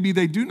realize that maybe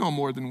they do know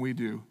more than we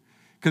do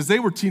because they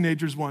were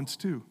teenagers once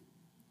too.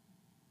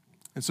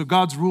 And so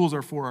God's rules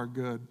are for our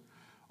good.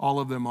 All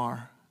of them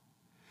are.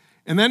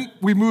 And then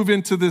we move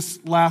into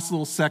this last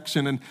little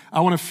section, and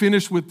I want to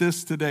finish with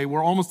this today.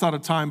 We're almost out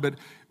of time, but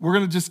we're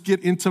going to just get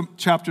into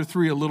chapter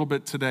 3 a little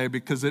bit today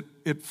because it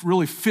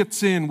really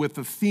fits in with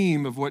the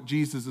theme of what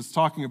Jesus is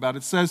talking about.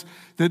 It says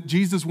that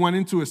Jesus went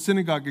into a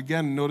synagogue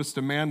again and noticed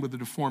a man with a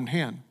deformed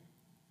hand.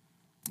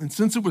 And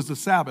since it was the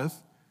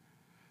Sabbath,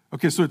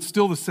 okay, so it's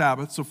still the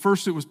Sabbath. So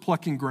first it was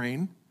plucking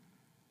grain.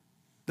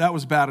 That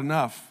was bad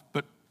enough.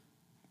 But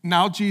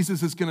now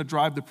Jesus is going to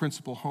drive the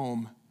principle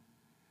home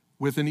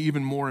with an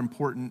even more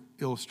important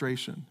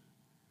illustration.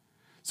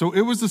 So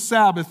it was the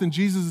Sabbath, and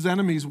Jesus'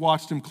 enemies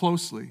watched him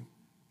closely.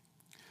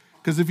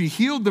 Because if he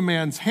healed the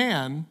man's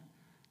hand,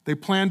 they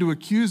planned to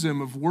accuse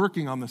him of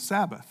working on the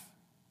Sabbath.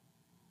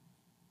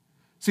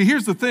 See,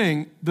 here's the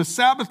thing. The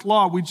Sabbath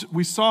law,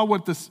 we saw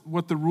what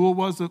the rule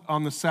was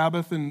on the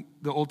Sabbath in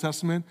the Old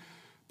Testament,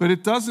 but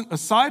it doesn't,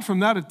 aside from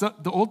that,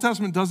 the Old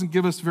Testament doesn't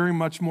give us very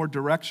much more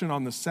direction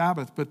on the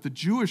Sabbath, but the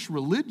Jewish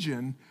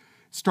religion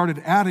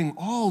started adding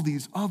all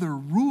these other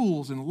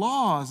rules and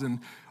laws and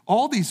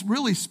all these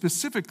really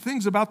specific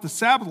things about the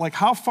Sabbath, like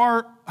how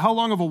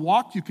long of a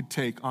walk you could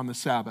take on the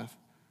Sabbath,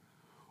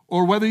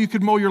 or whether you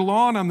could mow your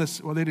lawn on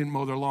this. Well, they didn't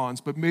mow their lawns,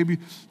 but maybe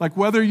like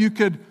whether you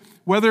could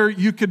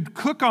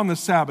cook on the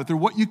Sabbath, or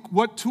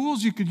what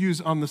tools you could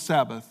use on the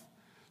Sabbath.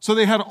 So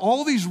they had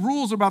all these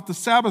rules about the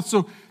Sabbath.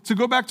 So to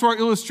go back to our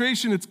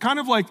illustration, it's kind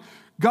of like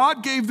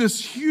God gave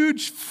this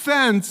huge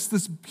fence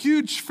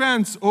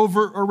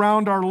over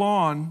around our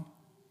lawn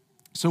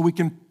so we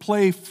can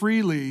play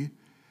freely.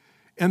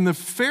 And the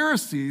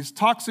Pharisees,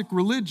 toxic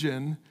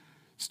religion,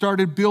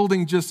 started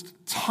building just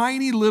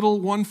tiny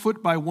little 1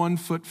 foot by 1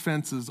 foot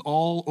fences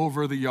all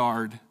over the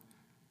yard.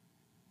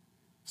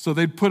 So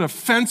they'd put a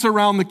fence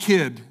around the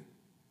kid,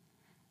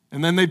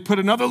 and then they'd put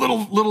another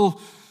little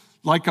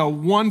like a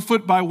 1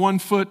 foot by 1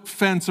 foot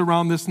fence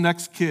around this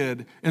next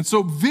kid. And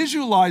so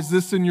visualize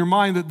this in your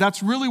mind,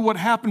 that's really what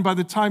happened by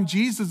the time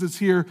Jesus is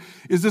here,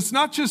 is it's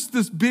not just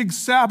this big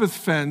Sabbath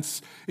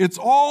fence, it's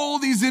all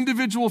these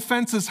individual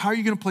fences. How are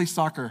you going to play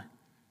soccer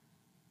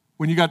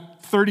when you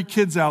got 30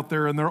 kids out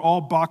there and they're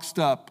all boxed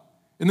up?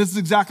 And this is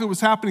exactly what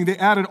was happening. They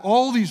added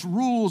all these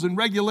rules and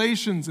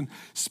regulations and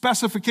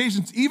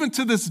specifications. Even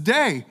to this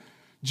day,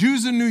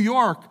 Jews in New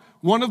York,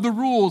 one of the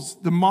rules,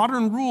 the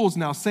modern rules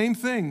now, same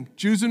thing.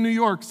 Jews in New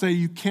York say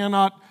you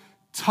cannot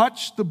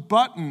touch the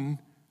button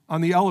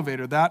on the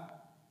elevator.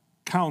 That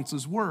counts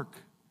as work.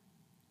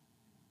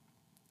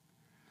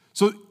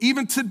 So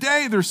even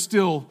today, there's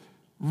still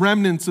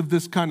remnants of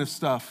this kind of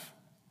stuff.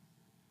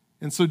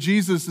 And so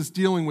Jesus is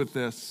dealing with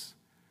this.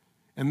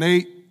 And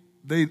they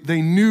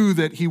knew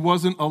that he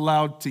wasn't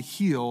allowed to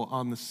heal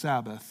on the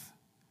Sabbath.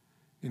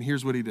 And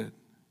here's what he did.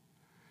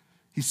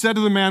 He said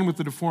to the man with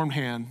the deformed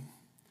hand,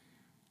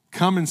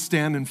 "Come and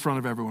stand in front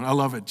of everyone." I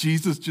love it.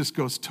 Jesus just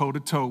goes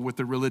toe-to-toe with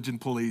the religion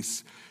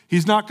police.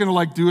 He's not going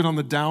to do it on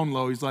the down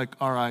low. He's like,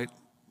 all right,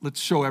 let's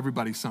show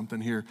everybody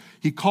something here.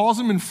 He calls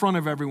him in front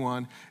of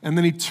everyone, and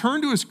then he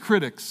turned to his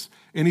critics,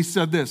 and he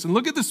said this. And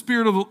look at the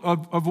spirit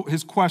of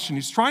his question.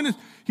 He's trying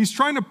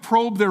to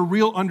probe their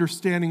real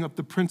understanding of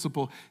the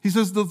principle. He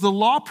says, does the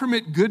law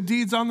permit good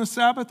deeds on the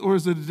Sabbath, or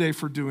is it a day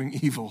for doing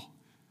evil?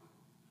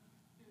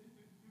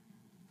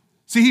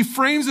 See, he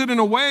frames it in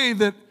a way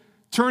that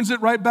turns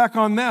it right back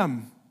on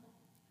them.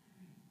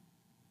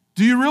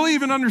 Do you really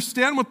even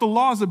understand what the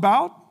law is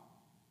about?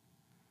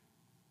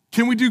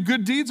 Can we do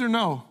good deeds or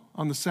no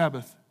on the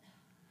Sabbath?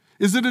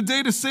 Is it a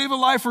day to save a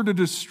life or to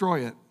destroy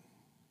it?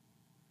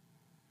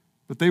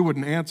 But they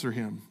wouldn't answer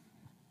him.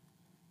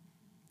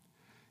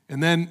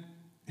 And then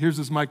here's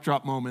this mic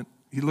drop moment.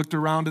 He looked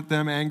around at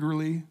them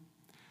angrily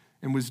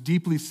and was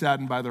deeply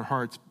saddened by their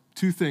hearts.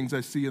 Two things I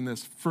see in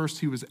this.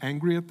 First, he was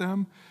angry at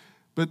them.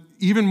 But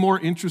even more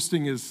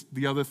interesting is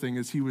the other thing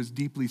is he was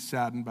deeply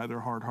saddened by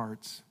their hard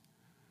hearts.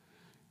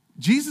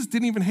 Jesus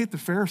didn't even hate the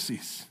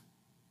Pharisees.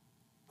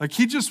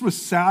 He just was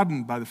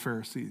saddened by the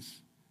Pharisees.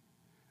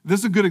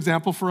 This is a good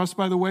example for us,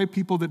 by the way,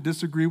 people that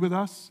disagree with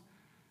us.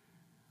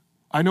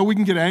 I know we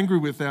can get angry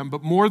with them,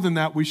 but more than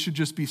that, we should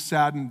just be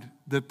saddened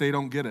that they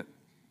don't get it.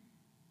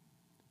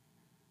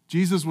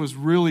 Jesus was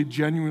really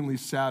genuinely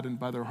saddened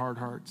by their hard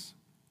hearts.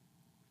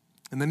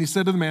 And then he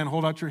said to the man,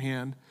 "Hold out your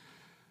hand."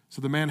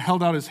 So the man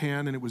held out his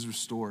hand and it was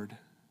restored.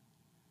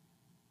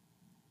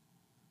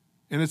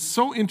 And it's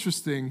so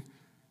interesting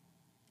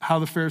how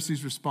the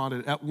Pharisees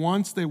responded. At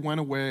once they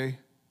went away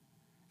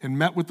and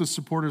met with the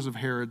supporters of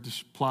Herod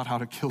to plot how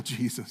to kill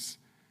Jesus.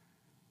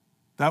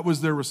 That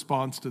was their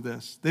response to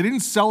this. They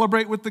didn't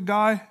celebrate with the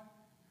guy.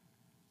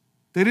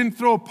 They didn't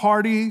throw a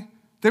party.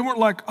 They weren't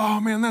like, "Oh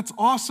man, that's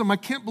awesome. I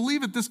can't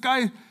believe it. This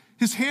guy,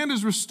 his hand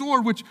is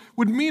restored," which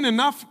would mean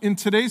enough in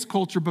today's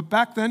culture, but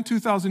back then,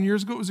 2,000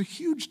 years ago, it was a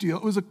huge deal.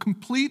 It was a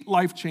complete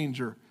life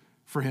changer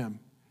for him.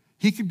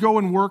 He could go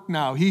and work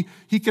now. He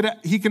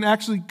can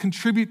actually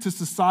contribute to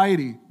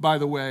society, by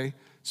the way,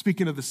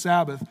 speaking of the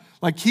Sabbath.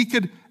 He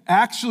could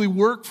actually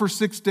work for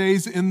 6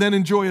 days and then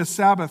enjoy a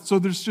Sabbath. So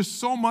there's just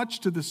so much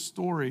to this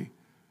story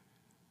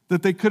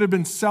that they could have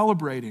been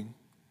celebrating.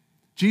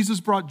 Jesus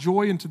brought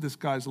joy into this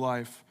guy's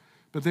life,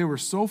 but they were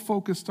so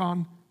focused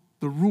on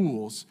the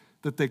rules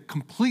that they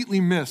completely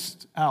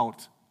missed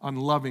out on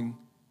loving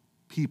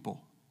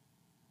people.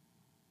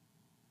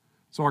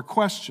 So our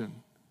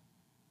question,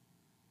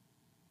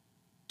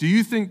 do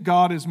you think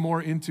God is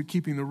more into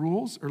keeping the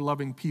rules or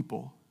loving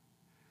people?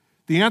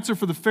 The answer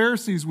for the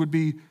Pharisees would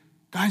be,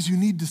 guys, you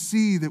need to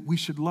see that we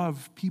should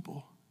love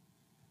people.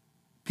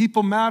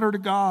 People matter to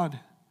God.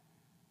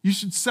 You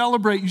should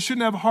celebrate. You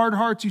shouldn't have hard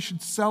hearts. You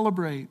should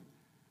celebrate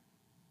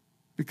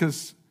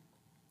because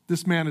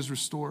this man is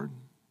restored.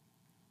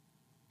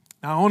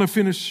 Now, I want to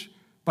finish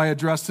by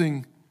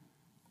addressing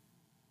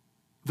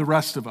the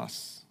rest of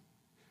us.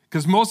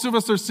 Because most of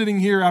us are sitting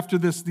here after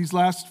these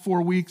last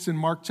 4 weeks in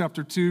Mark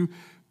chapter 2.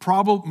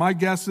 My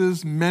guess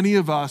is many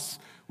of us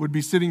would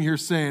be sitting here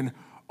saying,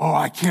 oh,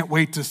 I can't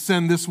wait to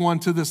send this one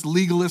to this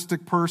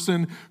legalistic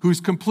person who's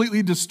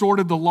completely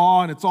distorted the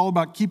law, and it's all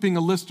about keeping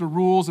a list of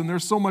rules, and they're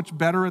so much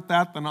better at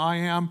that than I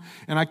am,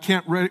 and I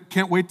can't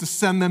wait to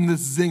send them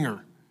this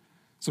zinger.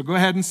 So go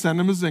ahead and send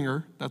them a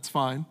zinger. That's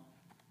fine.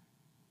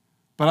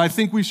 But I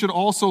think we should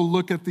also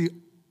look at the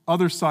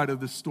other side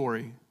of this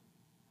story.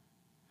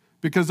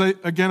 Because,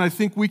 I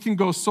think we can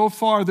go so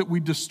far that we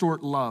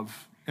distort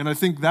love. And I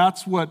think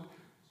that's what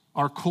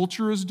our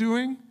culture is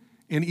doing.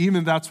 And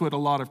even that's what a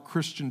lot of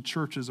Christian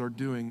churches are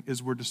doing,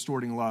 is we're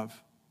distorting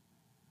love.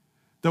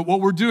 That what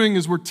we're doing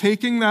is we're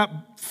taking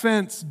that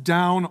fence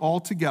down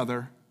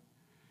altogether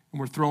and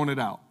we're throwing it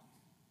out.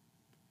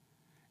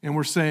 And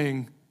we're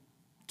saying,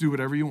 do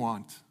whatever you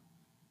want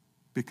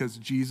because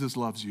Jesus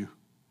loves you.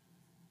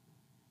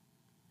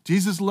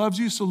 Jesus loves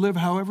you, so live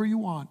however you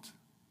want.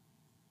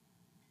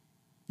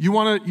 You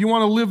want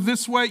to live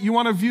this way? You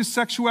want to view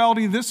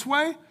sexuality this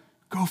way?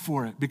 Go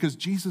for it because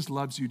Jesus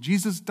loves you.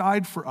 Jesus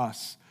died for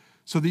us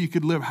so that you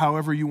could live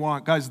however you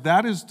want. Guys,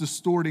 that is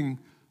distorting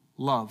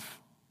love.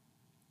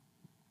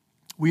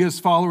 We as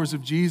followers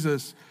of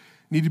Jesus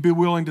need to be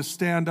willing to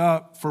stand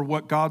up for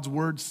what God's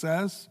word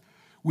says.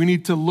 We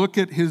need to look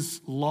at his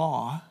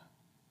law.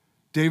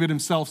 David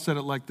himself said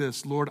it like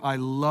this, Lord, I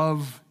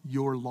love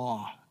your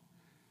law.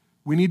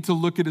 We need to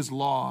look at his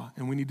law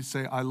and we need to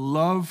say, I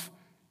love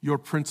your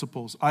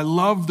principles. I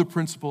love the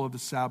principle of the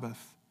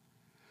Sabbath.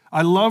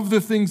 I love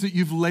the things that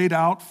you've laid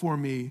out for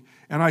me,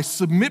 and I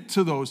submit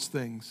to those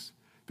things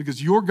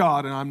because you're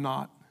God and I'm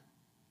not.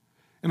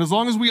 And as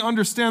long as we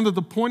understand that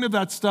the point of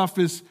that stuff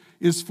is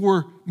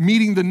for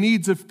meeting the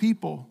needs of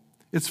people,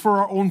 it's for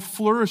our own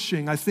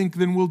flourishing, I think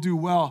then we'll do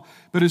well.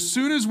 But as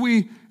soon as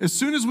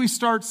we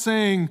start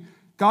saying,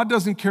 God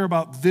doesn't care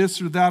about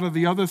this or that or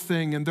the other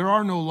thing, and there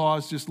are no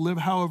laws, just live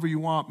however you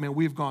want, man,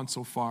 we've gone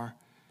so far,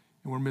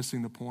 and we're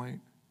missing the point.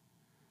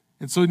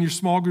 And so in your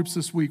small groups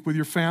this week, with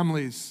your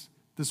families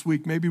this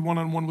week, maybe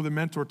one-on-one with a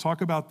mentor, talk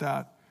about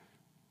that.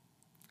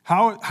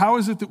 How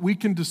is it that we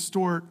can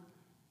distort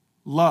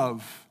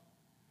love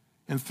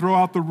and throw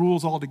out the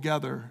rules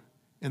altogether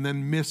and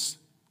then miss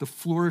the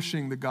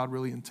flourishing that God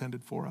really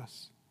intended for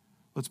us?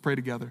 Let's pray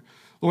together.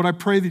 Lord, I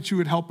pray that you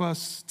would help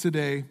us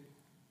today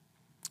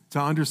to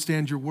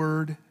understand your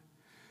word.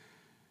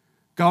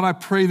 God, I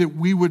pray that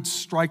we would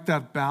strike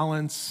that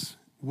balance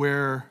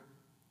where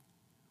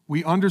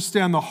we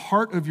understand the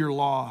heart of your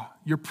law,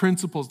 your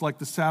principles like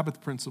the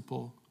Sabbath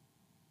principle.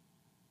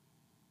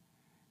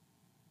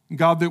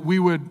 God, that we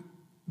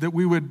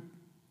would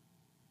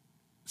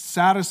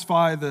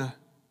satisfy the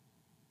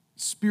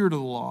spirit of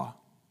the law,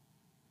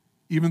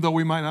 even though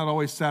we might not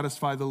always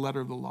satisfy the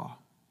letter of the law.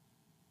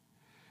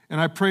 And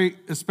I pray,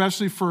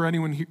 especially for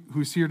anyone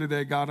who's here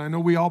today, God, I know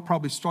we all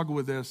probably struggle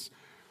with this,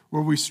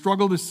 where we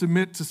struggle to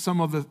submit to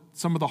some of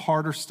the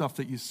harder stuff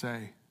that you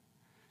say.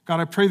 God,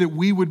 I pray that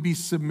we would be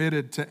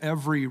submitted to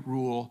every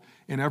rule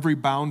and every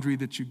boundary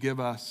that you give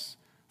us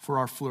for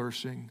our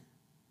flourishing.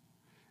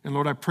 And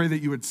Lord, I pray that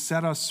you would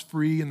set us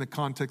free in the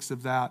context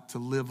of that to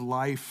live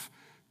life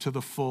to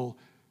the full,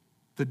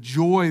 the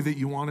joy that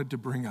you wanted to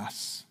bring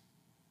us,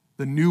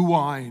 the new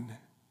wine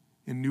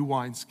in new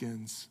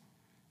wineskins.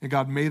 And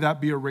God, may that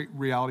be a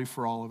reality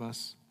for all of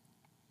us.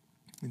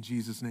 In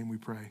Jesus' name we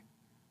pray.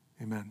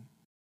 Amen.